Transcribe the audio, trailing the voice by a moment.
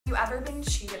You ever been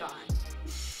cheated on?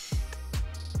 It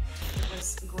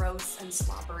was gross and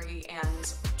slobbery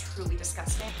and truly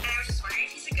disgusting. I was just wondering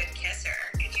if he's a good kisser.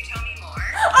 Could you tell me more?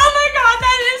 Oh my god,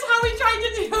 that is how we tried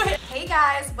to do it! Hey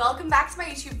guys, welcome back to my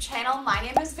YouTube channel. My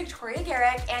name is Victoria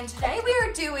Garrick, and today we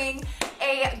are doing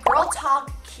a Girl Talk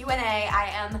Q&A. I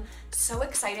am so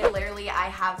excited. Literally, I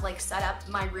have like set up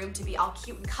my room to be all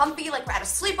cute and comfy, like we're at a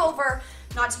sleepover.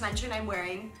 Not to mention I'm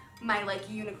wearing my like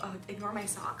ignore my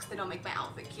socks, they don't make my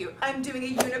outfit cute. I'm doing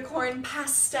a unicorn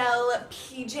pastel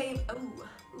PJ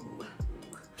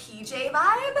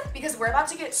vibe because we're about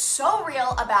to get so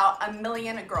real about a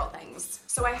million girl things.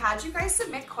 So I had you guys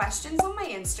submit questions on my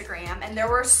Instagram and there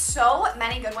were so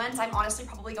many good ones. I'm honestly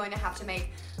probably going to have to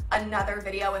make another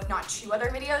video, if not 2 other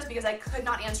videos, because I could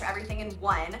not answer everything in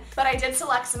one. But I did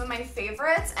select some of my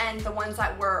favorites and the ones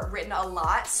that were written a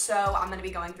lot, so I'm gonna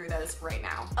be going through those right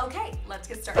now. Okay, let's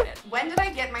get started. When did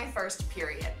I get my first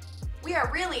period? We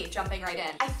are really jumping right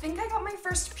in. I think I got my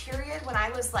first period when I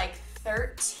was like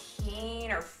 13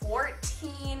 or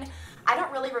 14. I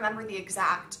don't really remember the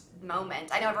exact moment.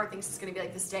 I know everyone thinks it's gonna be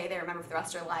like this day they remember for the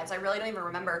rest of their lives. I really don't even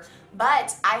remember,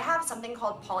 but I have something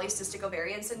called polycystic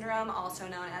ovarian syndrome, also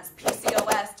known as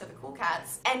PCOS to the cool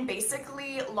cats. And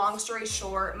basically, long story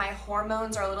short, my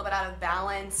hormones are a little bit out of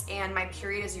balance and my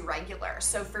period is irregular.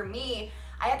 So for me,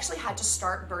 I actually had to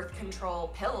start birth control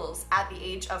pills at the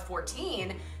age of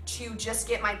 14 to just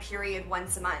get my period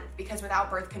once a month, because without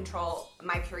birth control,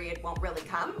 my period won't really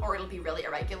come or it'll be really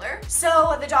irregular.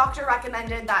 So the doctor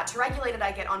recommended that to regulate it,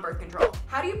 I get on birth control.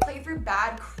 How do you play through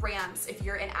bad cramps if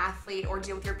you're an athlete or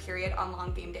deal with your period on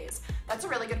long game days? That's a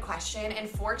really good question. And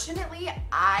fortunately,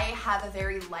 I have a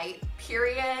very light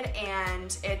period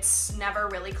and it's never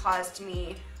really caused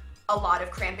me a lot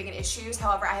of cramping and issues.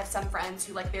 However, I have some friends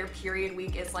who like their period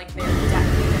week is like their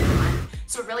definitely the month.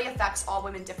 So it really affects all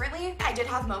women differently. I did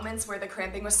have moments where the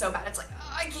cramping was so bad, it's like,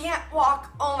 oh, I can't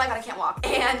walk. Oh my God, I can't walk.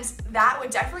 And that would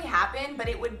definitely happen, but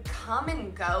it would come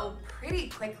and go pretty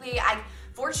quickly. I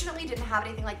fortunately didn't have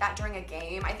anything like that during a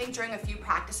game. I think during a few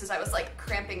practices, I was like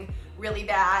cramping really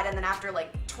bad. And then after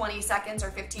like 20 seconds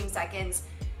or 15 seconds,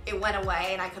 it went away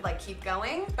and I could like keep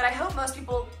going. But I hope most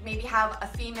people maybe have a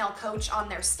female coach on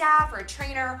their staff or a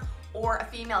trainer or a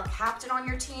female captain on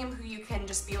your team who you can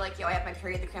just be like, yo, I have my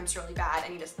period, the cramp's really bad, I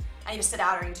need to sit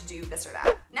out or I need to do this or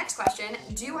that. Next question,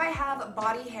 do I have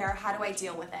body hair? How do I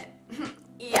deal with it?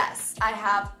 Yes, I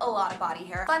have a lot of body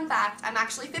hair. Fun fact, I'm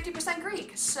actually 50%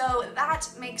 Greek, so that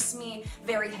makes me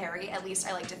very hairy. At least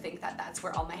I like to think that that's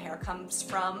where all my hair comes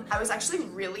from. I was actually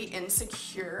really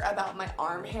insecure about my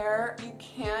arm hair. You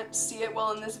can't see it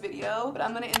well in this video, but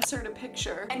I'm gonna insert a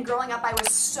picture. And growing up, I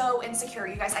was so insecure,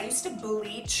 you guys. I used to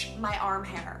bleach my arm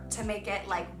hair to make it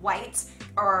like white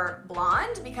or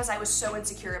blonde because I was so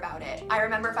insecure about it. I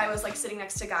remember if I was like sitting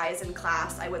next to guys in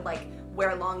class, I would like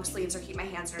wear long sleeves or keep my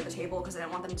hands under the table because I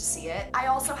didn't want them to see it. I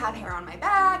also have hair on my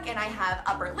back and I have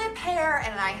upper lip hair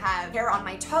and I have hair on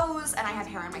my toes and I have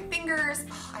hair on my fingers.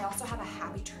 I also have a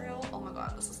happy trail. Oh my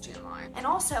God, this is TMI. And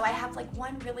also I have like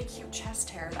one really cute chest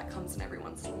hair that comes in every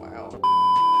once in a while.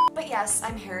 But yes,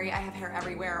 I'm hairy. I have hair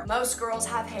everywhere. Most girls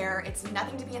have hair. It's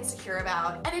nothing to be insecure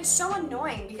about. And it's so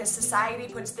annoying because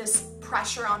society puts this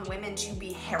pressure on women to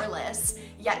be hairless,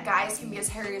 yet guys can be as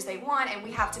hairy as they want and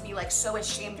we have to be like so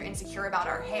ashamed or insecure about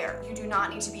our hair. You do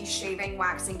not need to be shaving,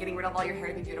 waxing, getting rid of all your hair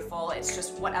to be beautiful. It's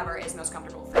just whatever is most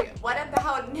comfortable for you. What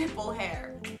about nipple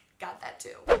hair? Got that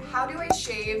too. How do I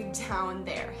shave down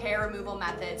there? Hair removal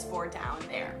methods for down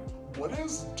there. What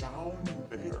is down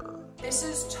there? This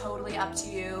is totally up to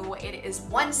you. It is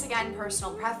once again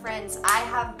personal preference. I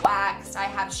have waxed, I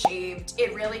have shaved.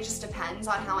 It really just depends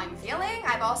on how I'm feeling.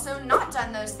 I've also not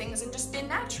done those things and just been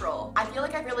natural. I feel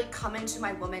like I've really come into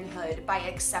my womanhood by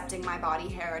accepting my body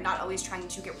hair, not always trying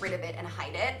to get rid of it and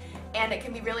hide it. And it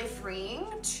can be really freeing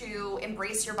to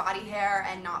embrace your body hair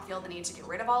and not feel the need to get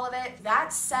rid of all of it.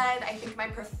 That said, I think my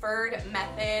preferred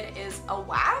method is a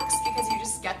wax because you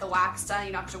just get the wax done.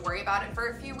 You don't have to worry about it for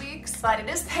a few weeks, but it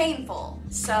is painful.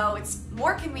 So it's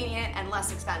more convenient and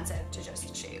less expensive to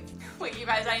just shave. Wait, you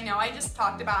guys, I know I just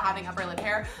talked about having upper lip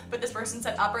hair, but this person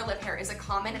said upper lip hair, is it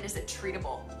common and is it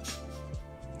treatable?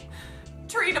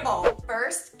 Treatable.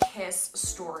 First kiss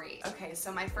story. Okay,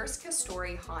 so my first kiss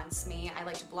story haunts me. I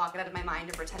like to block it out of my mind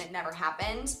and pretend it never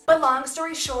happened. But long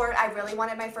story short, I really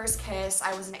wanted my first kiss.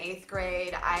 I was in 8th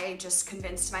grade. I just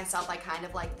convinced myself I kind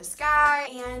of liked this guy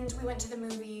and we went to the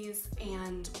movies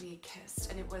and we kissed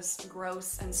and it was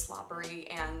gross and slobbery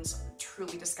and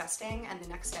truly disgusting. And the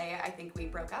next day, I think we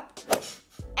broke up.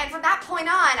 And from that point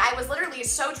on, I was literally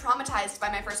so traumatized by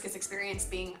my first kiss experience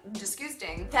being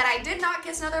disgusting that I did not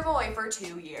kiss another boy for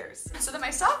 2 years. So then my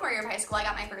sophomore year of high school, I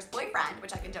got my first boyfriend,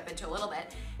 which I can jump into a little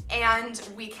bit, and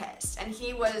we kissed. And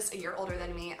he was a year older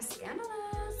than me. Scandalous.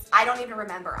 I don't even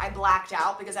remember. I blacked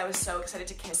out because I was so excited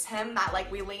to kiss him that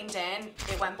like we leaned in,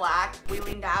 it went black, we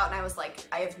leaned out, and I was like,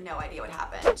 I have no idea what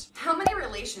happened. How many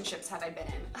relationships have I been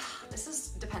in?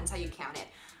 Depends how you count it.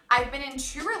 I've been in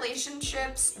 2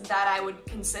 relationships that I would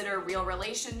consider real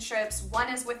relationships. One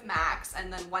is with Max,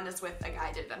 and then one is with a guy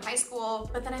I did in high school.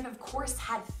 But then I've of course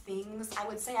had things. I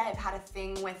would say I've had a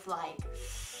thing with like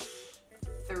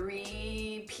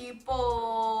 3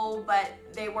 people, but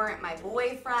they weren't my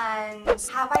boyfriends.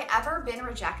 Have I ever been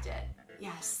rejected?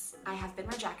 Yes, I have been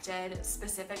rejected,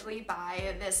 specifically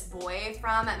by this boy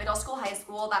from middle school, high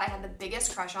school that I had the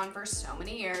biggest crush on for so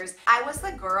many years. I was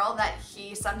the girl that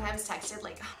he sometimes texted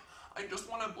like, I just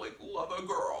want to like love a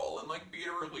girl and like be in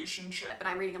a relationship. and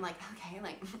I'm reading him like, okay,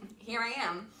 like here I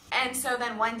am. And so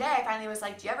then one day I finally was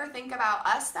like, do you ever think about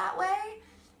us that way?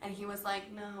 And he was like,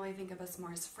 no, I think of us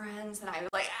more as friends. And I was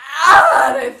like, ah,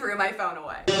 and I threw my phone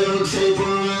away.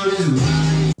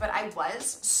 But I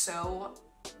was so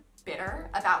bitter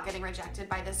about getting rejected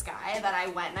by this guy that I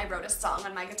went and I wrote a song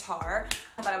on my guitar.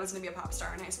 I thought I was gonna be a pop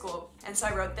star in high school. And so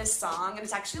I wrote this song, and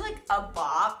it's actually like a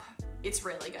bop. It's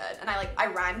really good. And I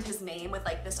rhymed his name with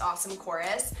like this awesome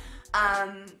chorus.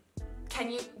 Can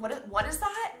you, what is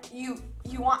that? You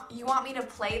want me to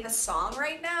play the song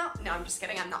right now? No, I'm just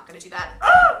kidding, I'm not gonna do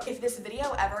that. If this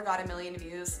video ever got 1 million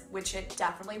views, which it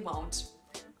definitely won't,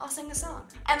 I'll sing a song.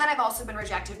 And then I've also been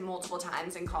rejected multiple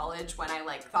times in college when I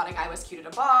like thought a guy was cute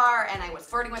at a bar and I was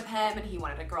flirting with him and he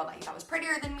wanted a girl that he thought was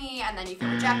prettier than me, and then you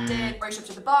feel rejected. Or you show up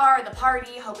to the bar, the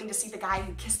party, hoping to see the guy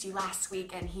who kissed you last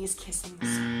week and he's kissing the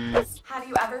stars. Have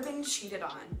you ever been cheated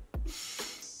on?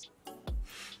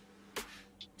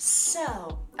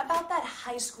 So, about that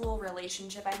high school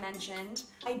relationship I mentioned,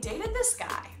 I dated this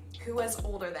guy who was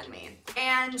older than me.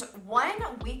 And one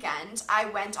weekend, I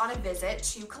went on a visit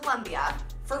to Columbia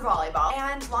for volleyball.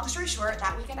 And long story short,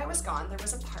 that weekend I was gone, there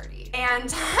was a party.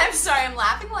 And I'm sorry, I'm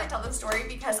laughing while I tell the story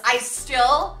because I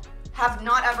still have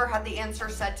not ever had the answer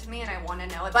said to me and I want to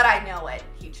know it, but I know it.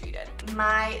 He cheated.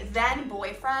 My then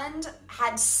boyfriend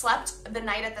had slept the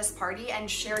night at this party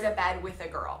and shared a bed with a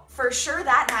girl. For sure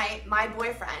that night, my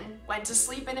boyfriend went to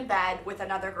sleep in a bed with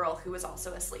another girl who was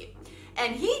also asleep.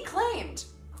 And he claimed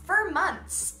for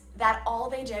months that all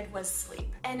they did was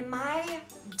sleep. And my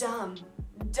dumb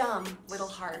little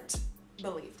heart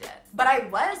believed it. But I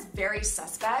was very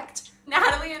suspect.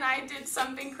 Natalie and I did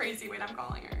something crazy. Wait, I'm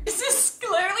calling her. This is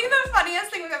clearly the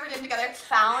funniest thing we've ever done together.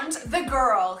 Found the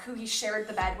girl who he shared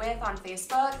the bed with on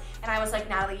Facebook, and I was like,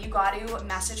 Natalie, you got to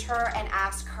message her and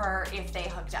ask her if they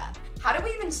hooked up. How did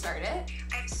we even start it?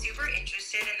 I'm super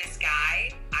interested in this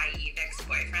guy, i.e. Vic's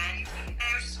boyfriend, and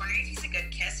I was just wondering if he's a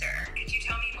good kisser. Could you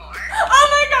tell me more? Oh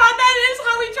my god, that is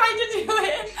how we tried to do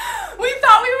it. We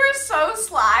thought we were so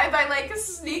sly by like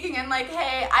sneaking in like,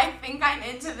 hey, I think I'm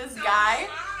into this guy.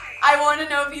 I want to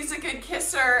know if he's a good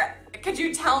kisser. Could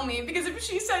you tell me? Because if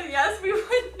she said yes, we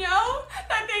would know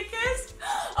that they kissed.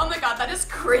 Oh my god, that is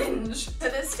cringe. To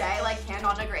this day, like hand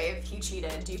on a grave, he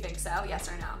cheated. Do you think so? Yes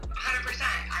or no? 100%.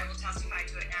 I will testify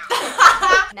to it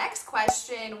now. Next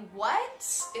question. What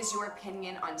is your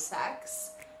opinion on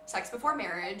sex? Sex before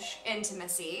marriage,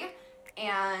 intimacy,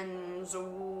 and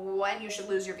when you should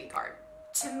lose your V card?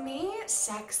 To me,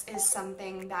 sex is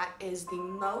something that is the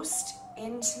most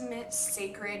intimate,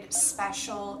 sacred,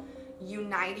 special,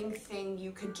 uniting thing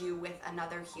you could do with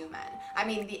another human. I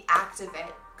mean, the act of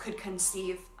it could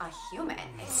conceive a human.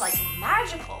 It's like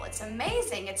magical, it's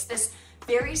amazing, it's this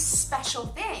very special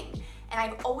thing. And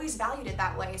I've always valued it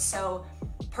that way. So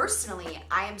personally,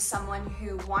 I am someone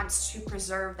who wants to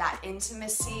preserve that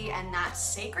intimacy and that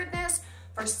sacredness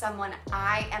for someone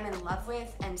I am in love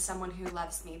with and someone who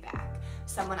loves me back.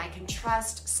 Someone I can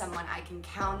trust, someone I can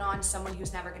count on, someone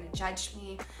who's never gonna judge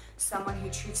me, someone who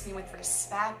treats me with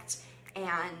respect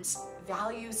and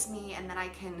values me and that I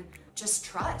can just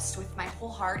trust with my whole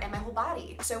heart and my whole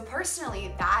body. So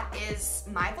personally, that is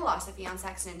my philosophy on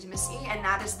sex and intimacy, and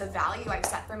that is the value I've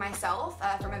set for myself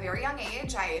from a very young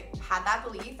age. I had that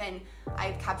belief and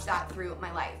I've kept that through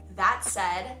my life. That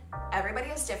said, everybody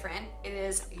is different. It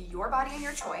is your body and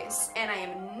your choice, and I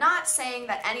am not saying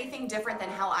that anything different than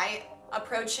how I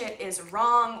approach it is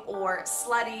wrong or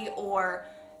slutty or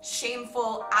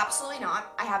shameful. Absolutely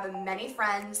not. I have many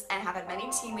friends and have had many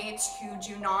teammates who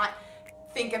do not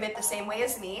think of it the same way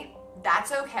as me.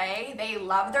 That's okay. They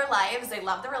love their lives, they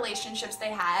love the relationships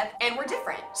they have, and we're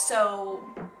different. So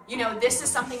You know, this is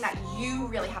something that you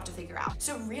really have to figure out.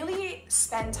 So really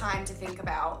spend time to think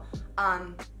about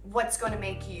what's going to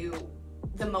make you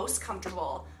the most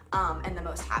comfortable and the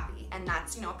most happy, and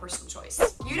that's, you know, a personal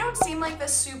choice. You don't seem like the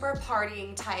super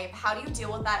partying type. How do you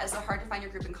deal with that? Is it hard to find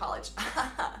your group in college?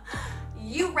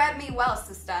 You read me well,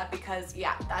 sister, because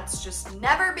yeah, that's just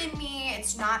never been me.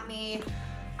 It's not me.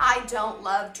 I don't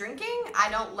love drinking. I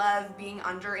don't love being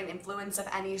under an influence of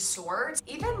any sort.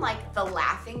 Even like the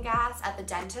laughing gas at the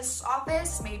dentist's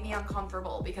office made me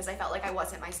uncomfortable because I felt like I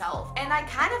wasn't myself. And I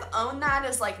kind of own that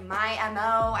as like my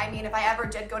MO. I mean, if I ever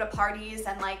did go to parties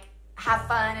and like have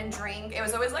fun and drink, it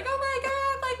was always like, oh my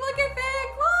God, like look at Vic,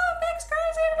 whoa, Vic's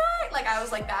crazy tonight. Like I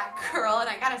was like that girl, and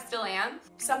I kind of still am.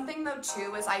 Something though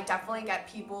too is I definitely get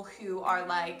people who are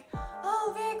like,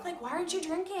 oh Vic, like why aren't you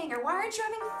drinking, or why aren't you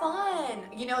having fun?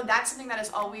 You know, that's something that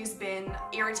has always been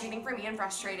irritating for me and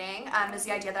frustrating, is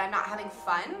the idea that I'm not having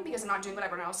fun because I'm not doing what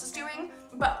everyone else is doing.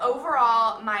 But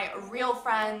overall, my real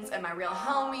friends and my real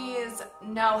homies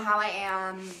know how I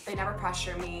am. They never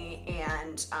pressure me,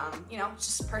 and you know,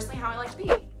 just personally how I like to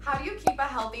be. How do you keep a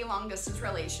healthy long distance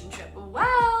relationship?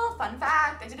 Well, fun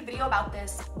fact, I did a video about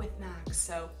this with Max,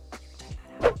 so check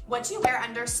that out. What do you wear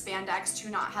under spandex to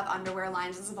not have underwear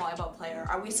lines as a volleyball player?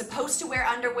 Are we supposed to wear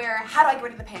underwear? How do I get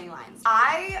rid of the panty lines?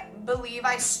 I believe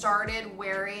I started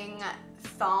wearing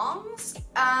thongs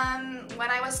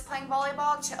when I was playing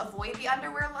volleyball to avoid the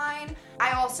underwear line.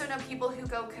 I also know people who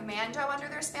go commando under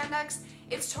their spandex.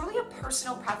 It's totally a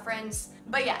personal preference,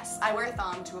 but yes, I wear a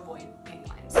thong to avoid panty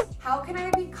lines. How can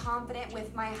I be confident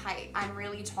with my height? I'm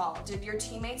really tall. Did your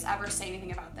teammates ever say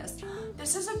anything about this?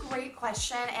 This is a great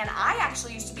question, and I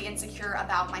actually used to be insecure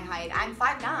about my height. I'm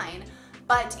 5'9",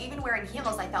 but even wearing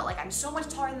heels, I felt like I'm so much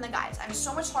taller than the guys. I'm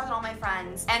so much taller than all my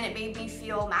friends, and it made me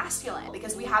feel masculine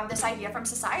because we have this idea from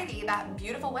society that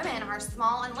beautiful women are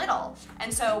small and little.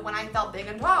 And so when I felt big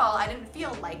and tall, I didn't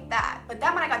feel like that. But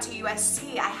then when I got to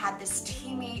USC, I had this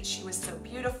teammate. She was so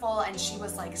beautiful, and she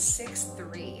was like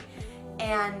 6'3".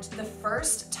 And the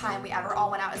first time we ever all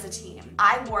went out as a team,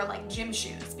 I wore like gym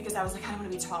shoes because I was like, I don't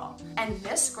want to be tall. And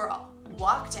this girl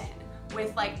walked in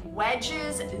with like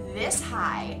wedges this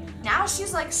high. Now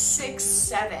she's like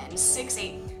 6'7",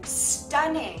 6'8",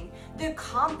 stunning. The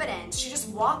confidence, she just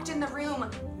walked in the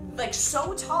room like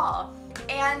so tall,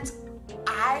 and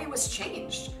I was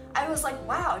changed. I was like,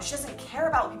 wow, she doesn't care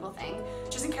about what people think.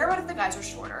 She doesn't care about if the guys are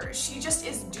shorter. She just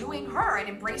is doing her and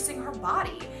embracing her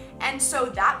body. And so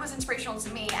that was inspirational to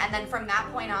me. And then from that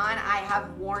point on, I have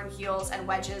worn heels and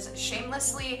wedges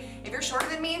shamelessly. If you're shorter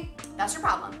than me, that's your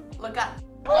problem. Look up.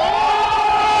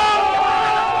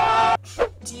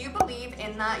 Do you believe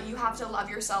in that you have to love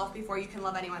yourself before you can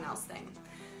love anyone else thing?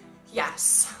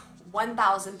 Yes,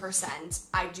 1000%.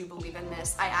 I do believe in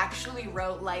this. I actually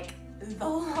wrote like the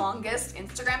longest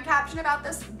Instagram caption about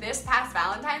this past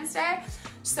Valentine's Day.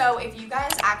 So if you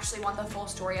guys actually want the full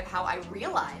story of how I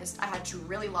realized I had to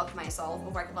really love myself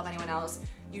before I could love anyone else,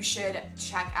 you should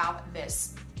check out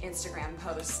this Instagram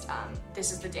post.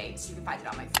 This is the date, so you can find it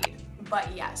on my feed.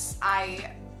 But yes,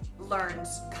 I learned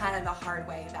kind of the hard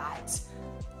way that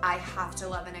I have to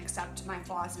love and accept my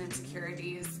flaws and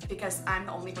insecurities because I'm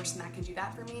the only person that can do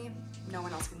that for me. No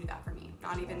one else can do that for me.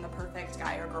 Not even the perfect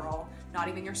guy or girl, not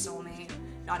even your soulmate,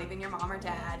 not even your mom or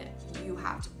dad. You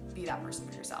have to be that person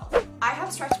for yourself. I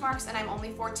have stretch marks and I'm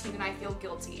only 14 and I feel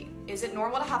guilty. Is it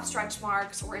normal to have stretch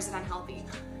marks or is it unhealthy?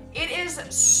 It is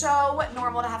so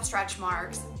normal to have stretch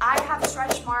marks. I have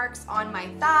stretch marks on my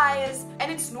thighs,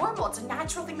 and it's normal. It's a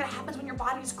natural thing that happens when your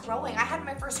body's growing. I had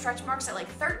my first stretch marks at like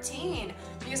 13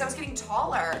 because I was getting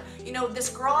taller. You know, this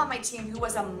girl on my team who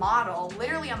was a model,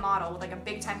 literally a model with like a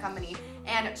big time company,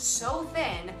 and so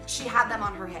thin, she had them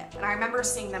on her hip. And I remember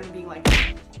seeing them and being like,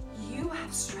 you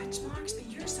have stretch marks, but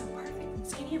you're so perfect and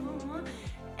skinny and blah, blah, blah.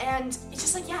 And it's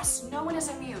just like, yes, no one is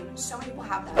immune. So many people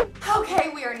have that. Okay,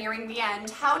 we are nearing the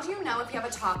end. How do you know if you have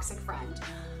a toxic friend?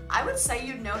 I would say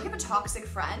you know if you have a toxic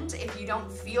friend if you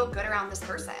don't feel good around this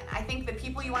person. I think the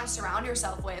people you want to surround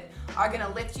yourself with are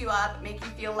gonna lift you up, make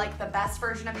you feel like the best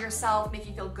version of yourself, make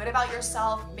you feel good about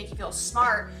yourself, make you feel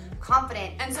smart,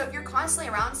 confident. And so if you're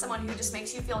constantly around someone who just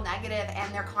makes you feel negative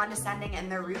and they're condescending and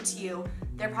they're rude to you,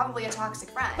 they're probably a toxic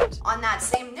friend. On that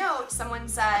same note, someone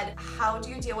said, how do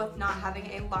you deal with not having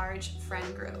a large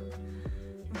friend group?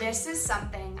 This is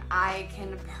something I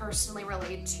can personally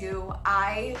relate to.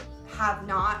 I have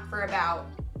not for about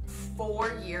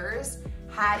 4 years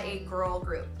had a girl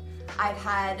group. I've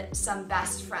had some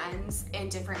best friends in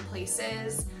different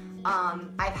places.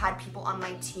 I've had people on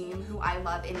my team who I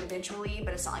love individually,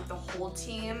 but it's not like the whole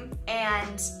team.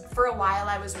 And for a while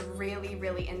I was really,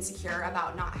 really insecure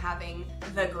about not having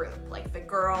the group, like the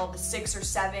girl, the 6 or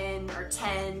 7 or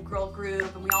 10 girl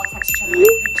group, and we all text each other in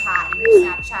group chat and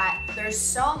Snapchat. There's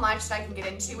so much that I can get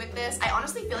into with this. I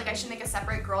honestly feel like I should make a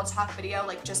separate girl talk video,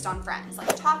 like just on friends,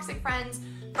 like toxic friends,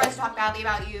 friends who talk badly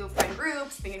about you, friend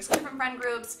groups, being excluded from friend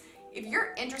groups. If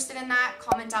you're interested in that,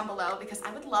 comment down below because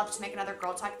I would love to make another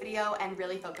girl talk video and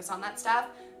really focus on that stuff.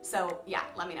 So yeah,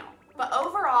 let me know. But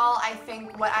overall, I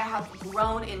think what I have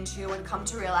grown into and come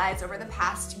to realize over the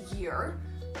past year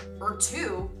or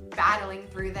two battling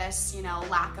through this, you know,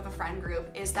 lack of a friend group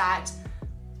is that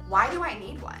why do I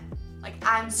need one? Like,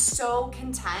 I'm so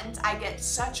content. I get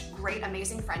such great,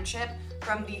 amazing friendship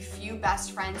from the few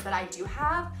best friends that I do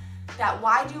have that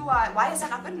why is that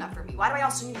not good enough for me? Why do I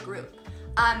also need a group?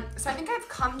 So I think I've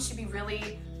come to be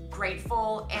really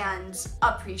grateful and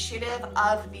appreciative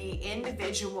of the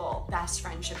individual best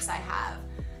friendships I have.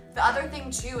 The other thing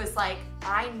too is like,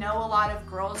 I know a lot of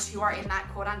girls who are in that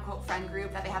quote unquote friend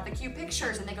group that they have the cute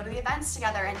pictures and they go to the events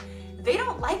together and they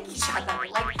don't like each other.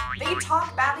 Like, they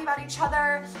talk badly about each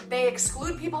other, they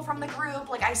exclude people from the group.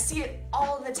 Like, I see it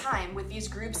all the time with these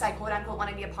groups I quote unquote want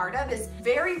to be a part of. Is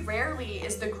very rarely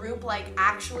is the group like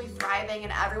actually thriving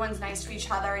and everyone's nice to each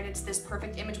other and it's this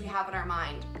perfect image we have in our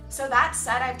mind. So that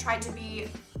said, I've tried to be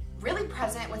really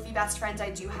present with the best friends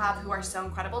I do have who are so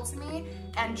incredible to me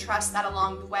and trust that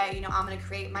along the way, you know, I'm gonna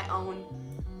create my own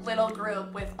little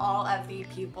group with all of the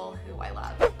people who I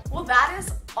love. Well, that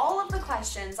is all of the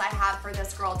questions I have for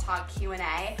this Girl Talk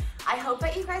Q&A. I hope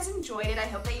that you guys enjoyed it. I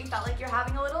hope that you felt like you're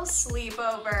having a little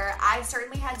sleepover. I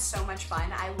certainly had so much fun.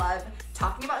 I love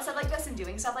talking about stuff like this and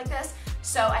doing stuff like this.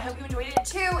 So I hope you enjoyed it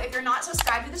too. If you're not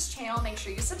subscribed to this channel, make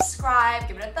sure you subscribe,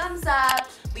 give it a thumbs up,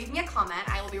 leave me a comment.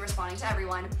 I will be responding to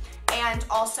everyone. And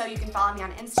also you can follow me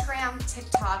on Instagram,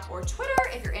 TikTok, or Twitter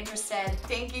if you're interested.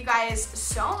 Thank you guys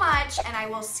so much, and I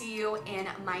will see you in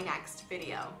my next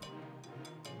video.